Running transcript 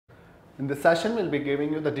In this session, we'll be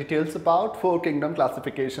giving you the details about four-kingdom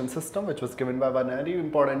classification system, which was given by one very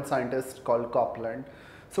important scientist called Copeland.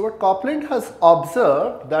 So what Copeland has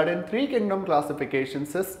observed that in three-kingdom classification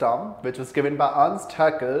system, which was given by Ernst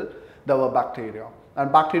Haeckel, there were bacteria. And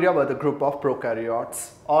bacteria were the group of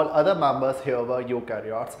prokaryotes. All other members here were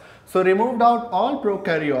eukaryotes. So removed out all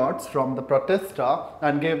prokaryotes from the protista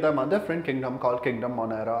and gave them a different kingdom called kingdom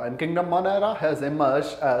Monera. And kingdom Monera has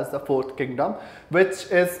emerged as the fourth kingdom, which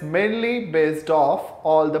is mainly based off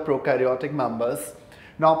all the prokaryotic members.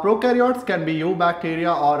 Now prokaryotes can be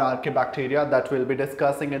eubacteria or archaebacteria that we'll be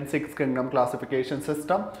discussing in sixth kingdom classification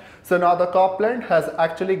system. So now the Copeland has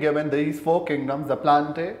actually given these four kingdoms. The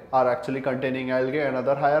Plantae are actually containing algae and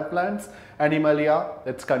other higher plants. Animalia,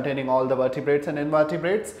 it's containing all the vertebrates and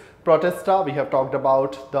invertebrates. Protista, we have talked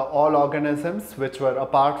about the all organisms which were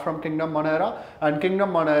apart from kingdom Monera, and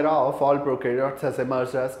kingdom Monera of all prokaryotes has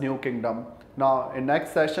emerged as new kingdom. Now in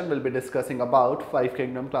next session we'll be discussing about five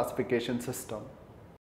kingdom classification system.